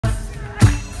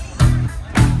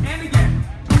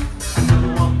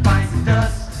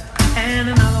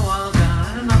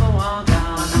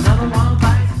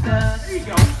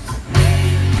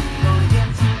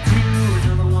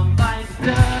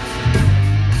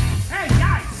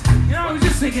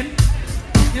singing.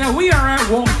 You know, we are at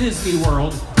Walt Disney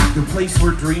World, the place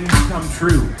where dreams come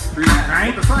true.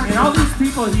 Right? And all these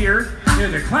people here, you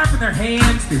know, they're clapping their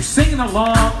hands, they're singing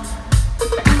along.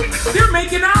 They're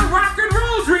making our rock and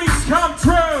roll dreams come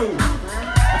true.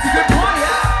 That's a good point,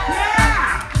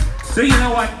 yeah. So you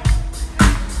know what?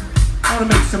 I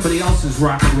want to make somebody else's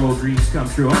rock and roll dreams come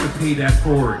true. I want to pay that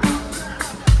forward.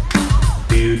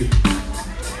 Dude.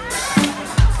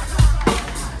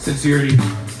 Since you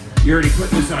already put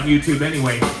this on YouTube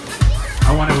anyway,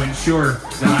 I want to ensure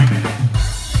that I'm in it.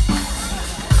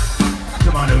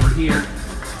 Come on over here.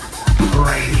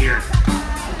 Right here.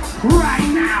 Right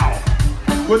now.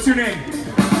 What's your name?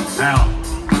 Al.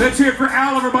 Let's hear it for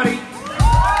Al, everybody.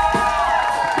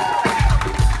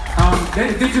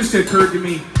 That just occurred to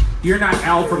me. You're not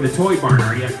Al from the Toy Barn,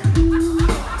 are you?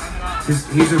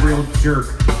 He's a real jerk.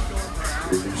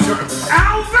 Sure.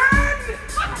 Alvin!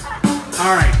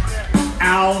 All right,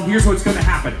 Al, here's what's gonna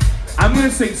happen. I'm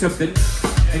gonna sing something,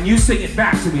 and you sing it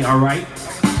back to me, all right?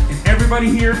 And everybody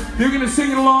here, they're gonna sing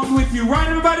it along with you. Right,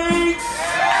 everybody?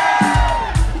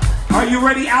 Are you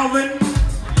ready, Alvin?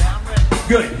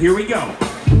 Good, here we go.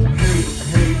 Hey,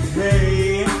 hey,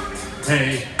 hey.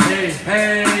 Hey, hey,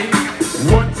 hey.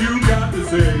 What you got to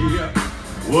say?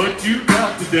 What you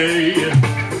got today?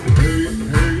 Hey,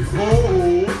 hey,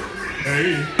 ho.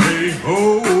 Hey, hey,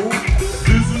 ho.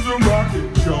 This is a rockin'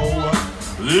 show.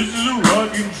 This is a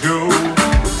rockin' show.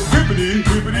 Hippity,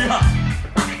 hippity, hop.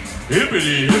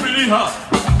 Hippity, hippity, hop.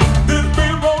 This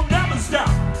beat won't never stop.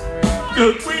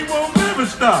 Cause we won't never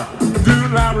stop. Do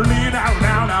louder, lean out,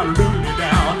 down, out, down,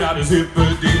 down, down, is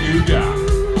hippity, down.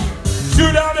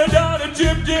 Shoot out the down,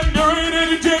 jim, jim,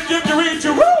 the jim, jim, the reach,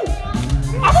 woo!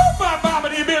 I'm on my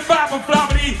bobbity, bit, boppa,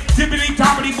 floppity, tippity,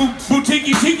 toppity, boo, boo,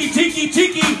 tiki, tiki, tiki,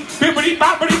 tiki, bippity,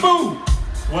 boppity, boo.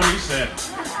 What he said.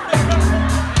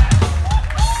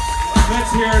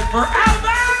 Let's hear it for Alvin!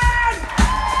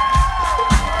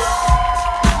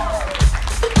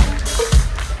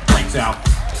 Thanks, Al.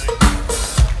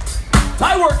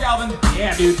 Tie work, Alvin.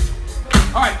 Yeah, dude.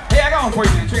 All right, hey, I got one for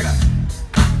you, man. Check it out.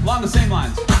 Along the same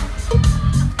lines.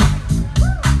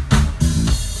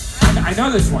 I know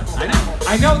this one.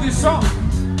 I know this song.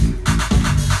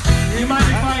 You mind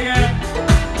if I,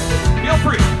 Feel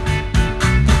free.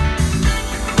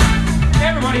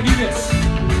 everybody do this. I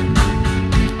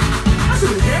do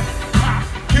the hip, hop,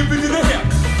 hip into the hip.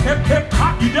 Hip, hip,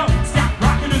 hop, you don't stop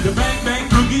rocking to the bang, bang,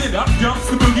 boogie, and up jumps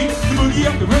the boogie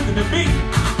up the rhythm and beat.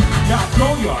 Now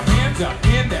throw your hands up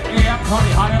in the air,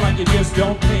 party harder like you just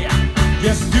don't care.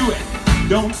 Just do it.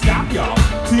 Don't stop, y'all.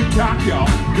 Tick tock, y'all.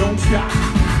 Don't stop.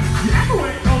 You ever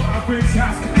went over a friend's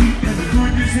house to eat and the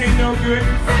food just ain't no good?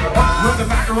 When the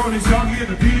macaroni's soggy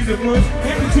and the peas are mush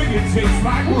and the chicken tastes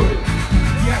like wood.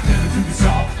 Yeah, never to the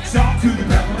salt to the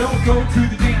pepper. Don't go to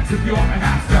the dance if you're a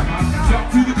half stepper.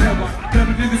 Salt to the pepper,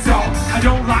 never to the salt. I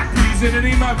don't like peas and it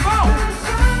ain't my fault.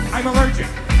 I'm allergic.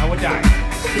 I would die.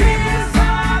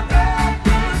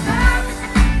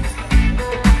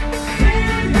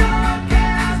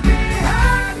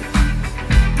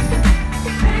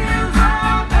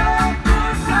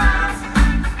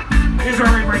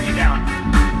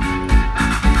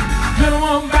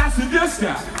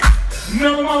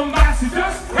 Number one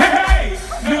ambassadors, hey, hey!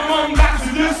 Number one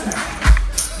ambassadors,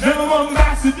 number one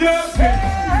ambassadors, hey,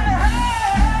 hey!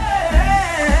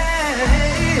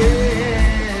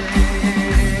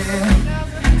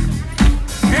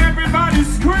 Everybody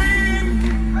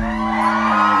scream!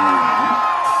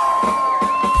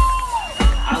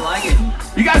 I like it.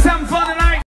 You guys having